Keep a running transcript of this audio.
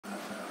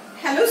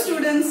Hello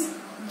students,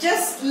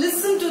 just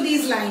listen to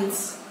these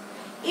lines.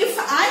 If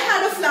I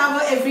had a flower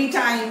every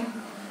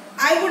time,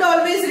 I would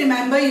always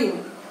remember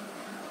you.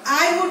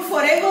 I would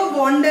forever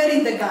wander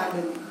in the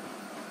garden.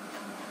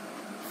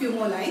 Few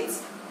more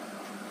lines.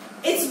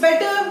 It's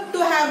better to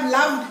have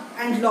loved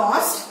and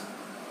lost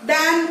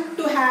than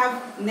to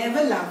have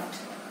never loved.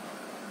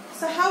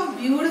 So how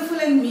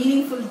beautiful and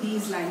meaningful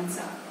these lines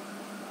are.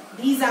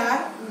 These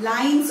are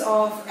lines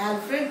of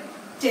Alfred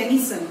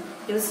Tennyson.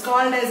 He was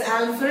called as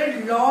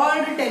Alfred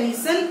Lord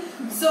Tennyson.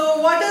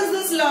 So what is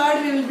this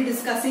Lord? We will be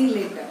discussing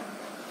later.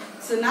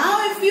 So now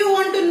if you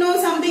want to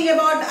know something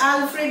about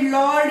Alfred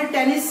Lord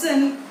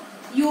Tennyson,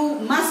 you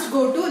must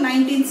go to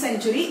 19th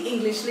century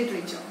English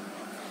literature.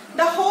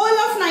 The whole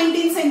of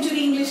 19th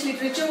century English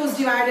literature was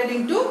divided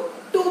into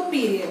two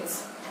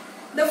periods.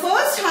 The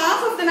first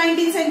half of the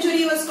 19th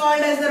century was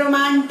called as the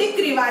Romantic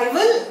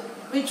Revival,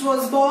 which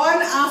was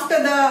born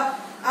after the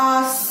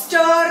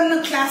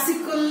stern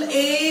classical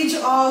age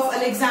of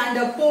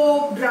Alexander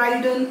Pope,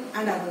 Dryden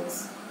and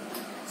others.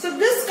 So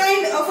this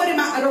kind of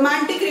a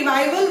romantic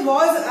revival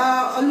was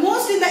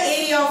almost in the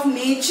area of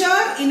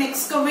nature, in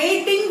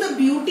excavating the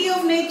beauty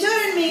of nature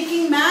and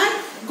making man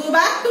go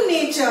back to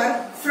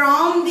nature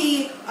from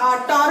the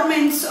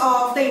torments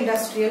of the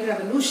Industrial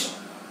Revolution.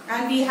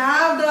 And we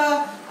have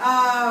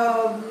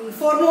the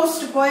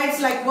foremost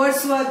poets like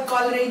Wordsworth,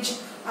 Coleridge,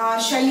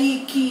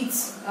 Shelley,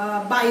 Keats,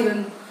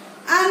 Byron.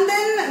 And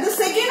then the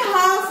second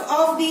half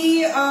of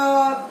the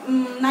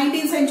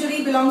 19th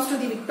century belongs to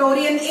the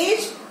Victorian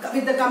age,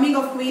 with the coming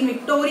of Queen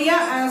Victoria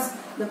as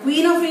the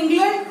Queen of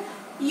England.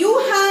 You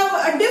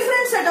have a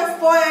different set of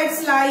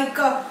poets like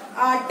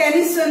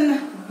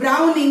Tennyson,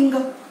 Browning,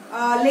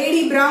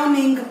 Lady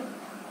Browning,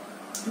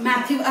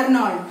 Matthew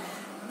Arnold.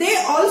 They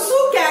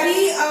also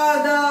carry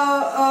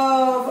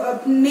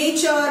the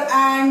nature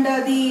and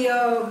the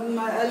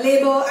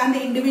labor and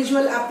the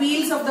individual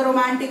appeals of the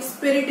romantic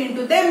spirit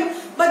into them,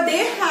 but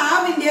they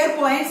have in their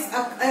poems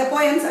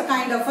a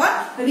kind of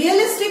a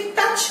realistic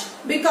touch,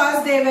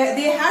 because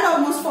they had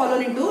almost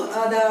fallen into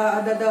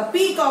the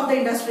peak of the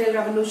Industrial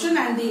Revolution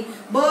and the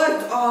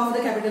birth of the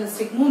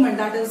capitalistic movement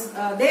that is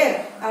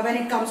there when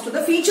it comes to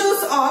the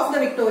features of the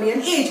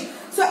Victorian age.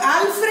 So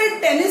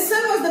Alfred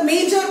Tennyson was the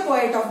major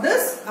poet of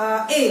this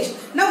age.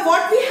 Now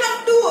what we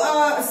have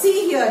to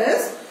see here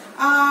is,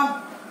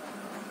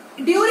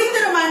 during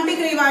the Romantic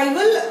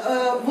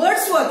Revival,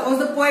 Wordsworth was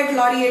the poet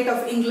laureate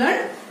of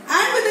England,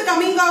 and with the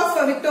coming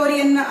of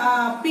Victorian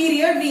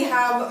period, we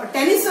have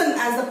Tennyson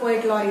as the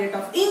poet laureate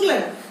of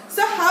England.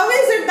 So how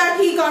is it that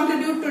he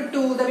contributed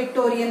to the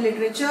Victorian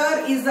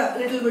literature is a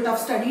little bit of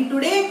study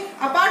today.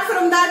 Apart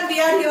from that,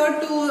 we are here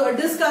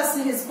to discuss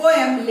his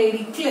poem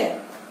Lady Clare.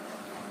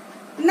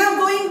 Now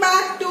going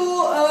back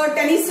to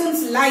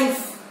Tennyson's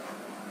life,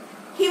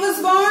 he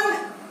was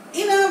born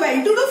in a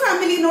well-to-do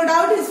family, no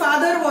doubt. His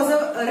father was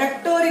a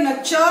rector in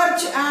a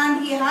church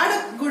and he had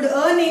a good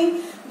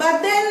earning,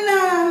 but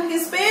then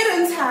his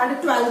parents had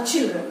 12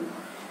 children.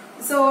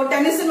 So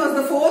Tennyson was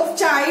the fourth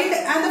child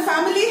and the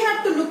family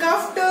had to look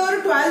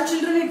after 12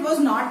 children. It was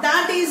not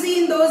that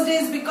easy in those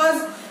days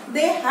because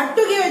they had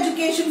to give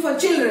education for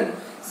children.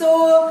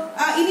 So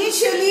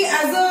initially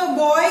as a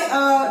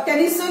boy,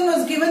 Tennyson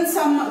was given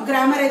some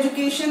grammar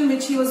education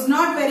which he was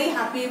not very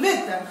happy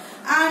with,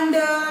 and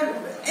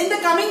in the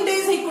coming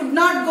days he could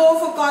not go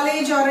for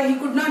college or he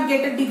could not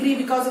get a degree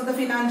because of the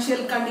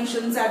financial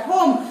conditions at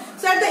home.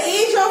 So at the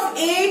age of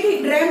 8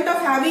 he dreamt of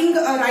having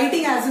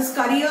writing as his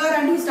career,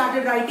 and he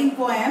started writing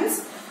poems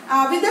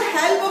with the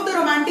help of the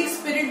romantic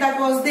spirit that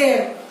was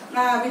there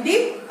with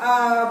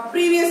the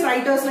previous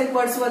writers like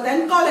Wordsworth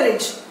and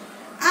Coleridge.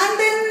 And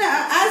then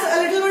as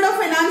a little bit of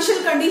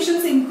financial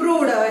conditions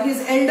improved,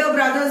 his elder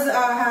brothers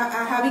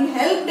having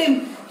helped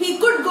him, he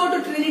could go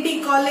to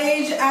Trinity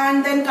College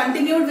and then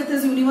continued with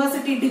his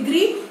university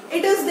degree.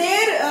 It is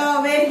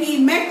there where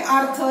he met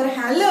Arthur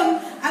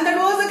Hallam, and that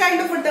was a kind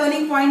of a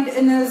turning point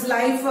in his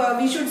life.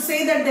 We should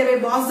say that they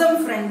were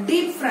bosom friends,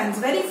 deep friends,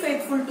 very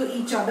faithful to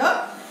each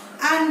other.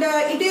 And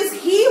it is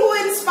he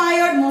who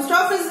inspired most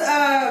of his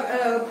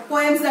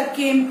poems that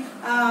came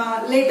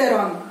later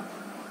on.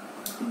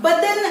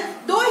 But then,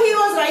 though he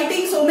was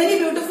writing so many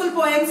beautiful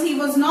poems, he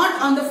was not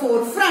on the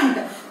forefront.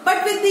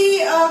 But with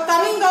the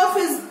coming of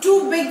his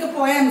two big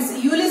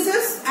poems,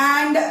 Ulysses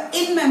and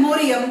In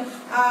Memoriam,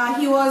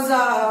 he was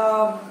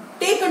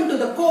taken to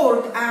the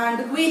court,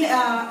 and Queen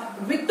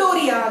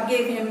Victoria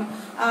gave him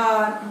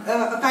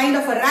a kind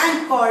of a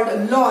rank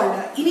called Lord.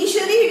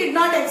 Initially he did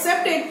not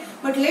accept it,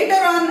 but later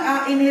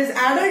on in his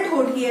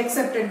adulthood he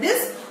accepted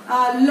this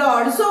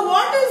Lord. So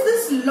what is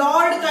this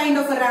Lord kind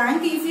of a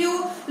rank? If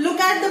you look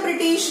at the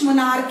British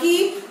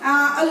monarchy,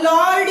 a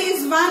Lord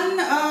is one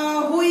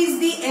who is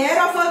the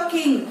heir of a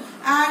king,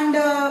 and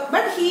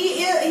but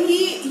he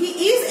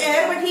is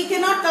heir, but he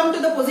cannot come to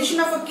the position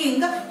of a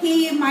king.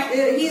 He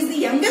is the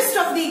youngest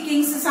of the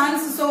king's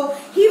sons, so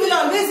he will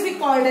always be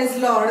called as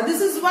Lord.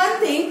 This is one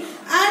thing.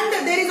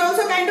 And there is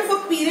also kind of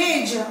a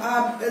peerage,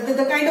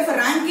 the kind of a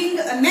ranking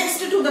next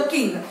to the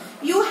king.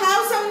 you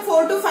have some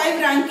 4 to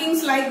 5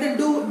 rankings like the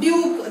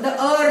Duke, the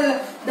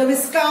Earl, the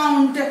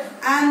Viscount,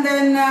 and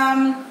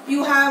then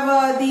you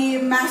have the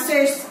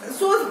Masters.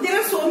 So there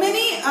are so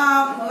many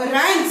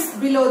ranks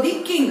below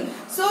the king.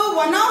 So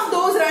one of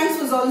those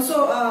ranks was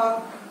also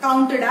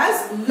counted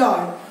as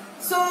Lord.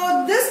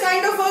 So this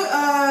kind of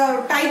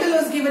a title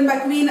was given by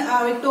Queen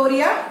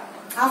Victoria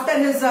after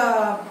his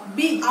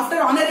after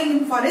honoring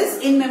him for his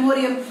in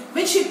memoriam,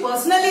 which she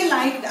personally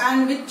liked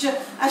and which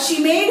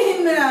she made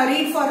him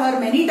read for her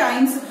many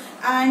times,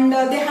 and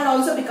they had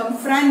also become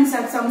friends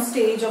at some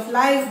stage of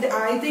life.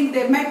 I think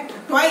they met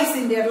twice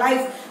in their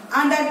life,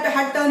 and that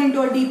had turned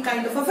into a deep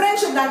kind of a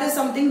friendship. That is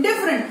something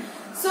different.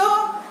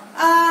 So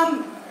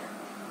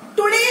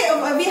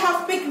today we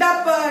have picked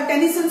up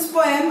Tennyson's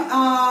poem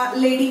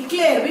Lady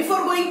Clare.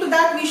 Before going to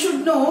that, we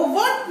should know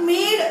what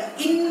made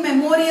In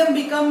Memoriam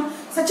become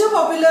such a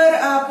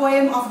popular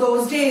poem of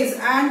those days,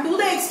 and to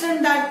the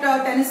extent that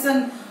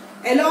Tennyson,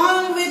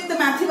 along with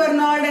Matthew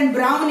Arnold and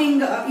Browning,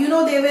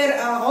 they were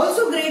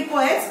also great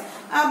poets,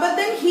 but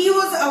then he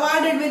was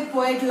awarded with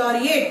Poet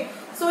Laureate.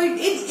 So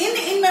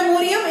in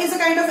Memoriam is a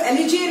kind of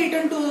elegy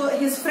written to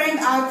his friend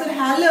Arthur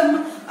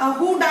Hallam,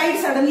 who died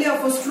suddenly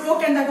of a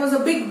stroke, and that was a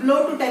big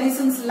blow to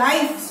Tennyson's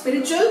life,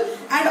 spiritual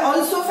and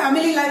also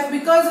family life,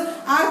 because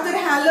Arthur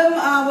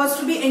Hallam was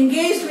to be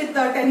engaged with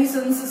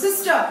Tennyson's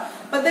sister.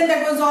 But then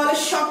that was all a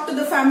shock to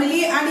the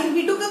family, and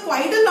he took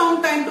quite a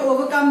long time to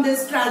overcome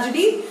this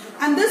tragedy.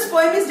 And this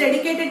poem is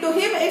dedicated to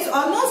him. It's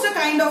almost a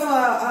kind of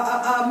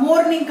a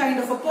mourning kind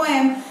of a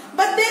poem.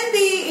 But then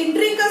the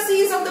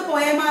intricacies of the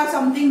poem are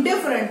something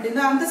different.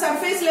 On the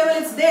surface level,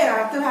 it's there.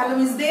 Arthur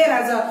Hallam is there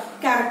as a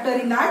character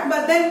in that.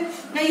 But then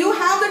you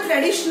have the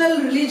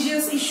traditional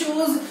religious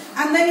issues,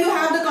 and then you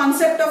have the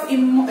concept of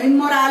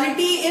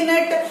immorality in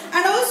it.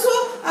 And also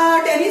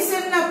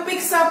Tennyson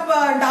picks up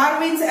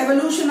Darwin's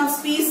evolution of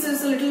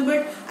species a little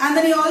bit. And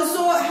then he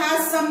also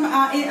has some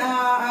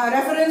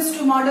reference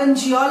to modern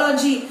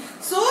geology.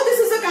 So this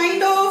is a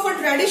kind of a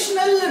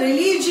traditional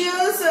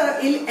religious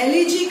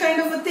elegy kind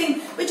of a thing,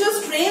 which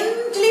was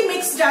strangely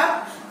mixed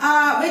up,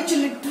 which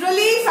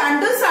literally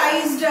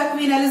fantasized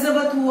Queen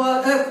Elizabeth,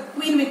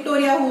 Queen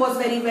Victoria, who was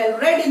very well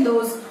read in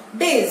those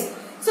days.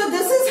 So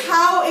this is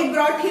how it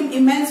brought him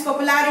immense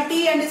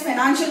popularity, and his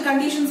financial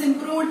conditions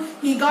improved.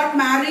 He got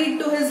married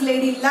to his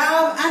lady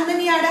love, and then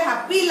he had a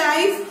happy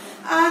life.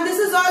 This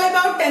is all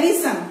about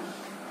Tennyson.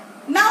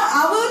 Now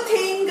our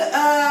thing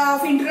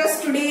of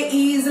interest today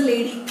is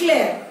Lady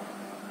Clare.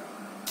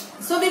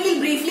 So we will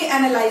briefly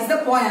analyze the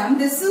poem.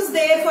 This is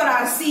there for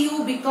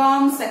RCU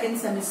BCom second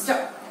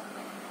semester.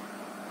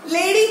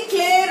 Lady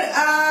Clare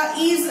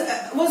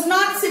was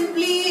not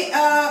simply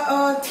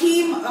a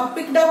theme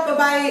picked up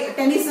by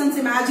Tennyson's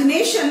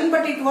imagination,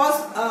 but it was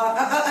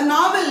a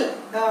novel.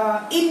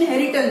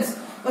 Inheritance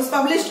was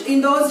published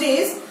in those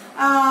days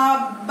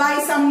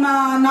by some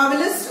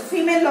novelist,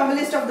 female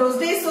novelist of those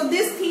days. So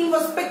this theme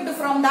was picked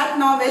from that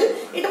novel.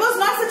 It was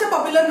not such a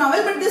popular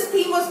novel, but this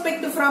theme was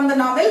picked from the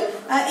novel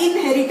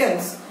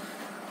Inheritance.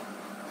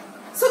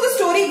 So the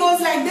story goes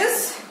like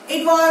this.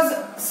 It was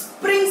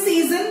spring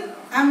season.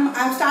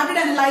 I've started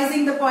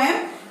analyzing the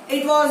poem.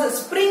 It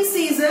was spring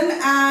season,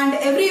 and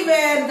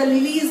everywhere the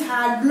lilies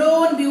had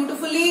blown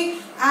beautifully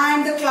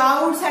and the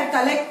clouds had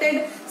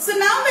collected. So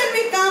now when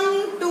we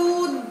come to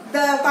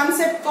the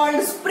concept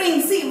called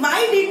spring, see,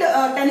 why did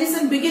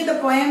Tennyson begin the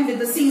poem with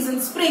the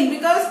season spring?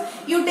 Because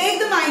you take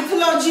the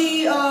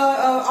mythology of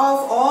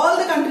all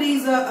the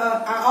countries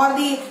or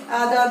the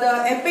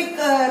epic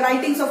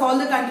writings of all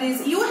the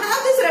countries, you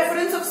have this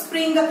reference of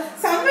spring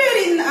somewhere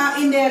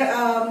in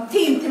their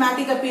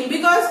thematic appeal,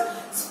 because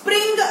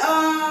spring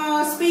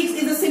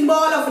is a symbol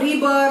of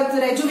rebirth,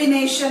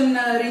 rejuvenation,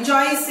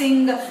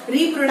 rejoicing,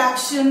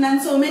 reproduction,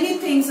 and so many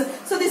things.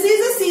 So this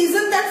is a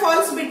season that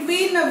falls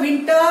between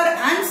winter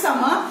and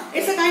summer.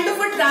 It's a kind of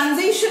a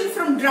transition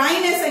from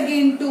dryness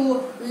again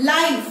to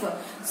life.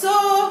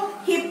 So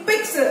he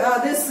picks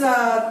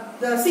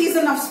the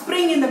season of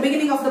spring in the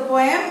beginning of the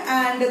poem,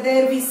 and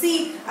there we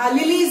see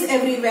lilies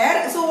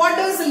everywhere. So what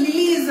does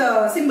lilies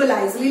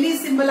symbolize?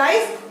 Lilies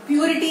symbolize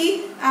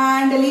purity,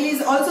 and the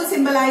lilies also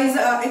symbolize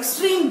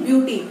extreme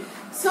beauty.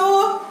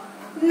 So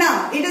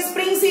now it is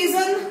spring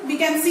season. We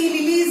can see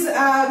lilies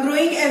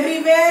growing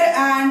everywhere,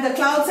 and the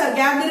clouds are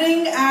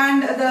gathering,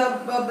 and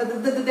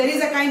there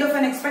is a kind of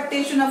an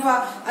expectation of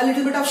a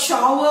little bit of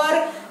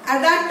shower. At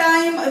that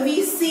time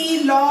we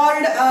see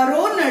Lord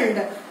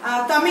Ronald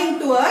coming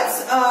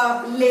towards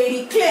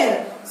Lady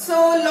Clare. So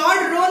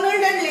Lord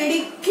Ronald and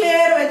Lady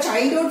Clare were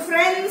childhood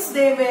friends.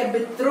 They were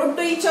betrothed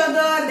to each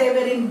other. They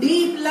were in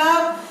deep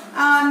love,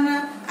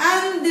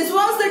 and this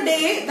was the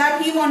day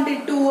that he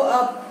wanted to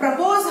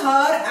propose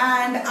her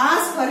and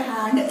ask her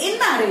hand in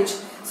marriage.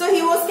 So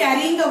he was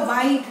carrying a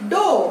white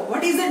doe.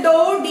 What is a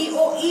doe?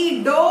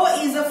 D-O-E. Doe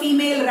is a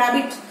female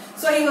rabbit.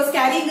 So he was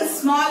carrying a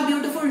small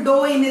beautiful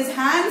doe in his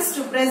hands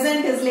to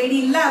present his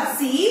lady love.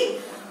 See,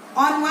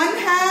 on one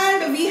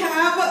hand we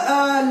have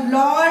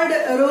Lord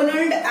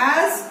Ronald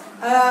as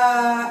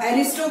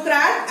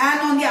aristocrat, and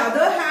on the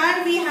other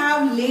hand we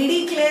have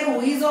Lady Clare, who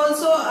is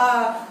also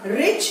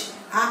rich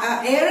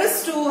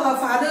heiress to her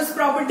father's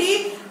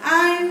property,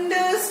 and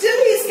still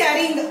he is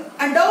carrying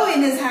a dove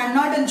in his hand,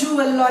 not a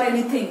jewel or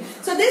anything.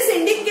 So this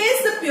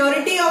indicates the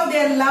purity of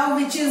their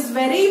love, which is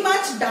very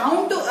much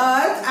down to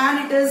earth,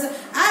 and it is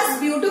as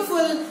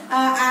beautiful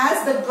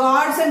as the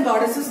gods and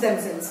goddesses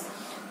themselves.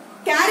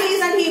 Carries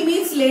and he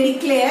meets Lady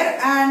Clare,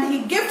 and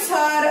he gifts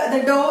her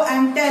the dove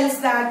and tells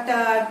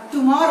that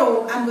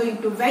tomorrow I'm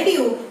going to wed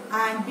you,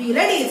 and be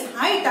ready, it's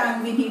high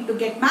time, we need to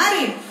get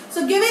married.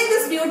 So giving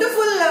this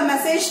beautiful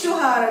message to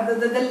her,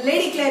 the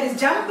Lady Clare is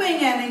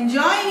jumping and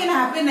enjoying in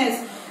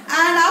happiness.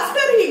 And after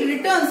he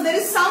returns, there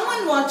is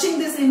someone watching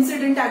this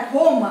incident at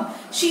home.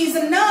 She is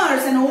a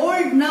nurse, an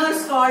old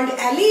nurse called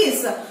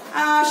Alice.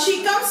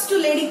 She comes to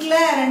Lady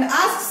Clare and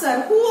asks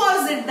her, who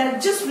was it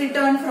that just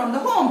returned from the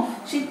home?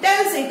 She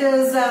tells, it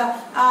is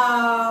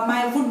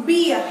my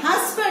would-be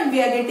husband.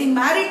 We are getting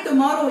married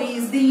tomorrow. He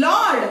is the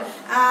Lord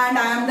and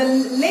I am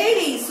the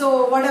lady.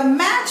 So what a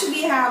match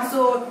we have.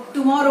 So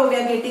tomorrow we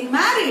are getting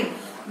married.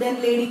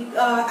 Then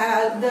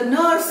the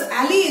nurse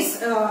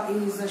Alice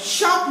is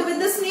shocked with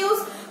this news.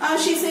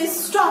 She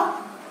says,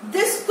 stop.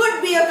 This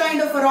could be a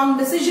kind of a wrong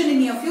decision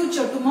in your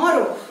future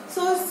tomorrow.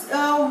 So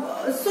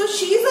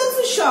she is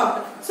also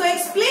shocked. So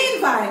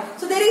explain why.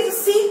 So there is a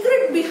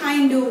secret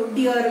behind you,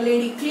 dear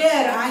Lady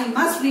Clare. I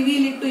must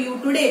reveal it to you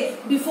today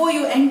before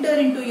you enter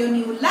into your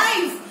new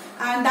life.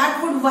 And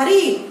that would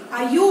worry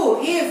you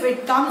if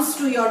it comes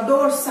to your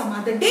door some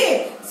other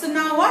day. So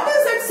now what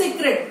is that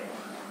secret?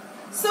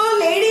 So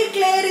Lady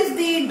Clare is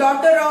the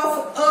daughter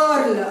of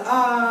Earl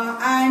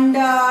and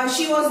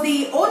she was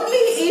the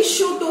only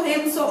issue to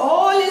him, so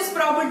all his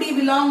property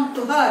belonged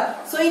to her.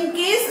 So in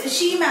case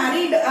she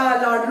married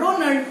Lord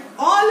Ronald,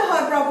 all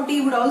her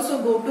property would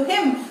also go to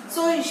him.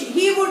 So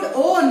he would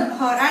own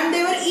her and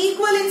they were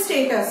equal in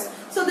status.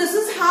 So this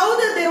is how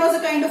there was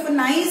a kind of a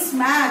nice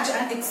match,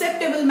 an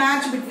acceptable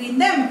match between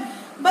them.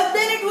 But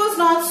then it was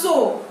not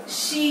so.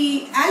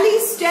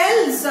 Alice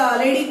tells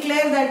Lady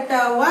Clare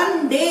that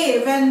one day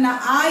when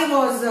I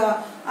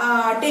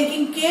was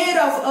taking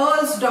care of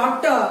Earl's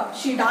daughter,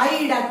 she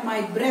died at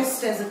my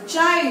breast as a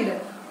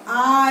child.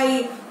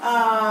 I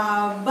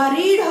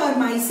buried her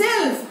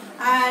myself,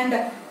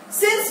 and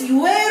since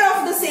you were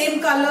of the same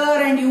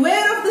color and you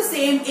were of the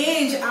same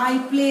age, I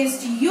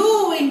placed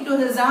you into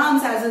his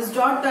arms as his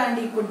daughter and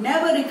he could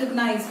never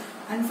recognize.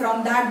 And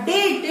from that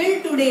day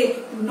till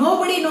today,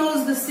 nobody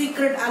knows the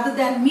secret other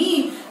than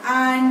me.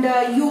 And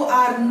you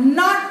are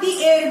not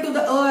the heir to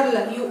the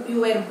Earl.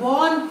 You were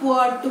born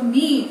poor to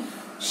me.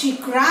 She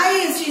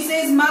cries. She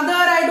says, Mother,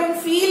 I don't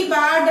feel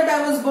bad that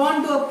I was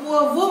born to a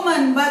poor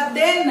woman. But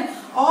then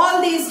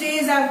all these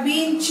days I've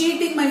been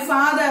cheating my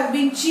father. I've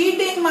been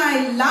cheating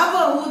my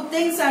lover who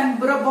thinks I'm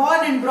born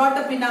and brought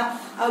up in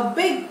a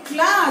big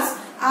class.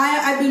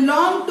 I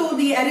belong to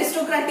the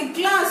aristocratic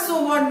class,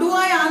 so what do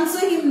I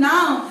answer him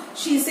now?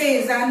 She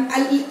says, and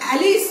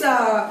Alice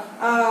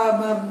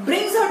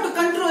brings her to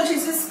control. She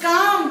says,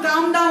 calm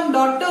down,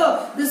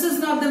 daughter. This is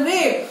not the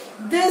way.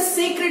 This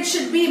secret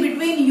should be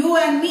between you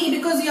and me,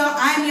 because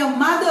I am your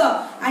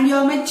mother and you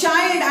are my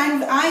child,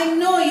 and I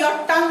know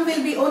your tongue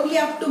will be only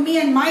up to me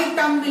and my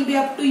tongue will be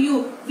up to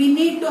you. We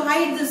need to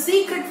hide the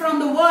secret from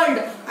the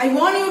world. I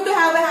want you to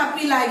have a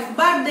happy life,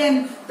 but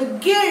then the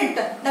guilt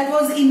that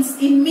was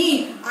in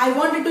me, I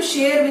wanted to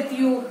share with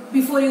you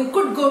before you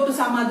could go to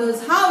some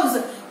other's house.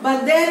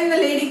 But then the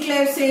Lady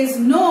Clare says,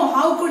 no,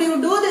 how could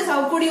you do this?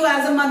 How could you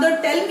as a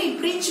mother tell me,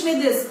 preach me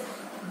this?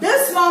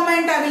 This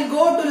moment I will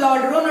go to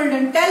Lord Ronald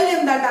and tell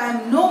him that I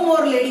am no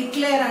more Lady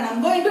Clare, and I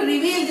am going to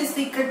reveal this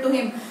secret to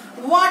him.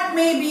 What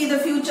may be the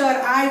future,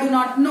 I do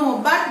not know,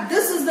 but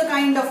this is the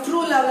kind of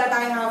true love that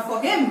I have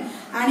for him.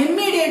 And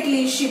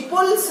immediately she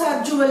pulls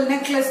her jewel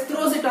necklace,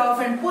 throws it off,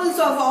 and pulls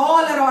off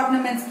all her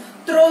ornaments,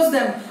 throws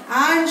them,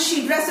 and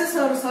she dresses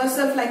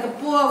herself like a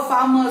poor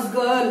farmer's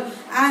girl,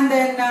 and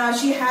then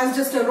she has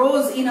just a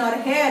rose in her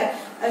hair.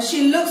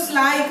 She looks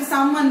like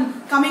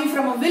someone coming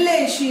from a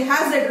village. She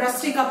has that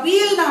rustic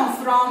appeal now.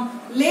 From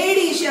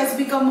lady, she has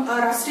become a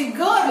rustic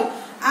girl.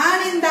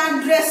 And in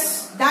that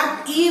dress,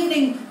 that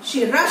evening,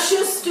 she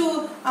rushes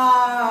to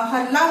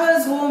her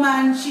lover's home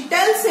and she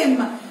tells him,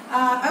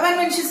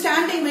 when she's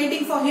standing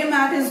waiting for him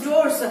at his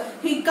doors,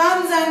 he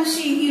comes and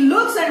he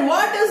looks, and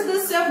what is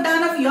this you have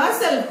done of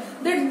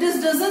yourself? That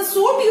this doesn't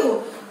suit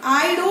you.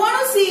 I don't want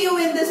to see you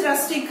in this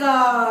rustic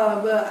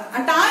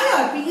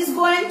attire. Please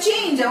go and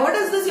change. What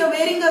is this? You're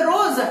wearing a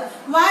rose.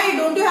 Why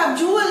don't you have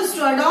jewels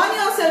to adorn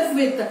yourself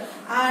with?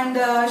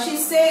 And she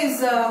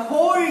says,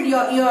 hold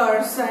your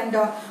ears and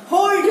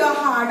hold your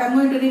heart. I'm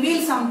going to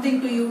reveal something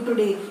to you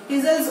today.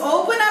 He says,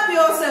 open up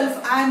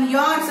yourself. I am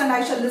yours and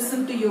I shall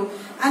listen to you.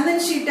 And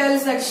then she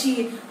tells that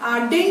she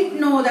didn't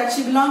know that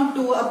she belonged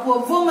to a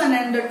poor woman,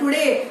 and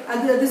today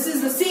this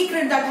is the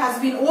secret that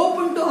has been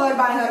opened to her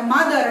by her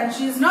mother, and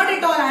she is not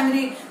at all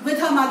angry with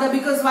her mother,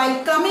 because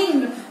while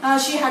coming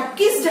she had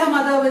kissed her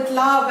mother with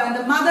love and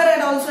the mother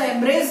had also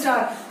embraced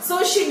her.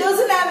 So she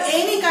doesn't have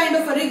any kind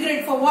of a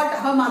regret for what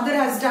her mother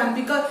has done,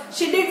 because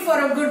she did for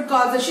a good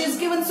cause. She has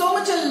given so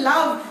much of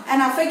love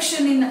and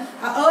affection in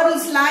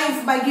Earl's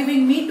life by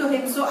giving me to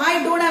him. So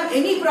I don't have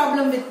any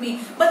problem with me.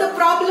 But the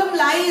problem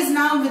lies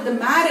now with the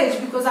marriage,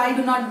 because I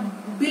do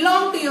not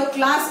belong to your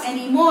class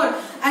anymore,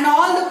 and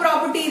all the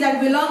property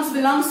that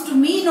belongs to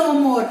me no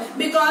more,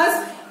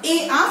 because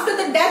after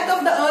the death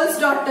of the Earl's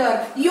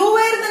daughter, you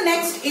were the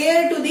next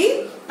heir to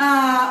the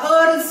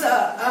Earl's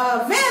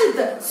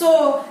wealth.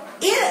 So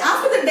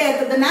after the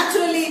death,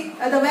 naturally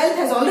the wealth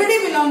has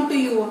already belonged to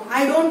you.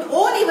 I don't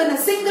own even a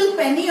single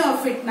penny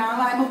of it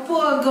now. I'm a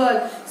poor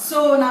girl.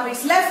 So now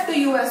it's left to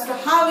you as to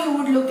how you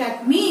would look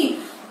at me.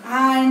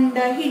 And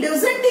he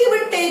doesn't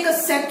even take a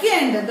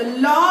second. The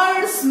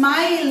Lord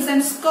smiles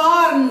and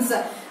scorns.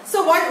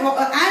 So what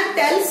Anne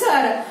tells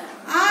her,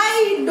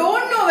 I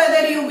don't know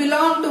whether you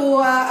belong to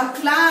a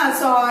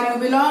class or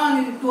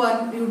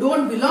you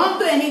don't belong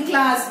to any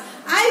class.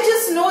 I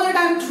just know that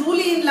I'm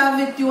truly in love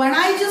with you, and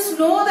I just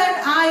know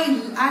that I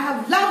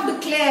have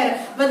loved Claire.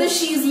 Whether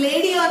she is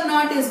lady or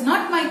not is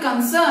not my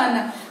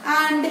concern.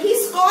 And he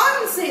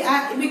scorns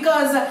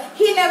because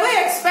he never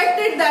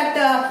expected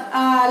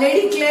that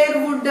Lady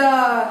Clare would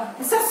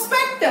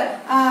suspect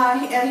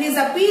his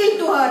appeal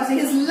to her,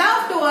 his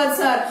love towards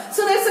her.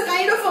 So there's a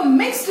kind of a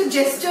mixed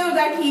gesture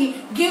that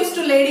he gives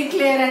to Lady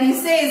Clare, and he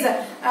says,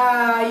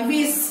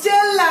 we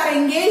still are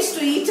engaged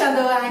to each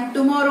other, and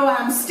tomorrow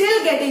I'm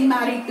still getting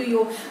married to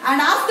you, and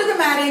after the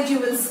marriage you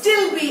will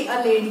still be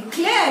a Lady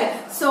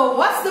Clare. So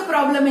what's the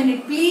problem in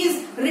it?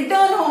 Please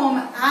return home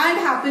and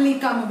happily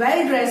come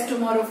well dressed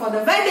tomorrow for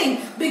the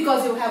wedding,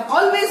 because you have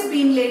always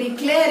been Lady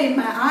Clare in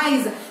my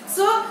eyes.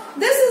 So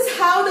this is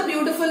how the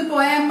beautiful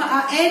poem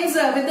ends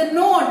with the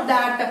note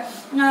that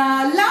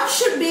love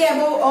should be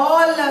above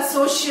all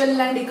social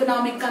and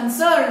economic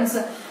concerns.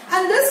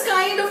 And this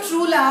kind of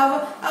true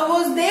love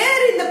was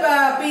there in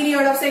the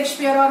period of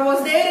Shakespeare, or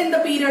was there in the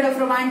period of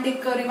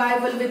romantic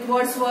revival with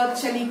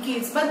Wordsworth, Shelley,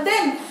 Keats. But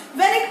then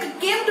when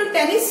it came to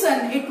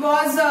Tennyson, it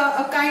was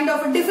a kind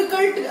of a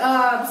difficult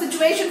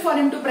situation for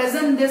him to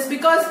present this,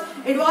 because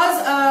it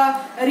was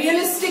a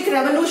realistic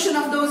revolution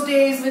of those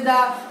days with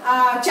the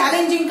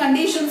challenging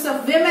conditions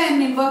of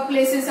women in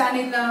workplaces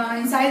and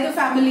inside the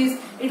families.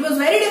 It was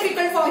very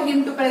difficult for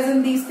him to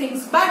present these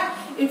things, but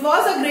it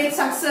was a great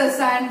success,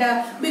 and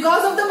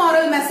because of the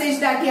moral message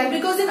that he had,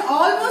 because in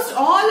almost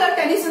all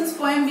Tennyson's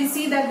poem we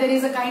see that there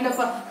is a kind of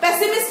a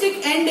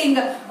pessimistic ending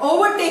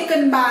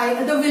overtaken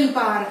by the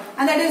willpower,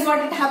 and that is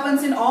what it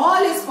happens in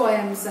all his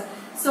poems.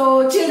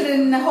 So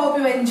children, I hope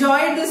you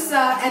enjoyed this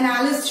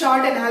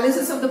short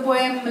analysis of the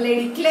poem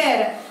Lady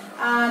Clare.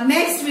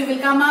 Next we will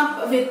come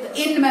up with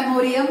In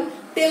Memoriam.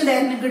 Till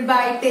then,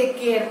 goodbye, take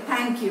care,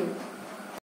 thank you.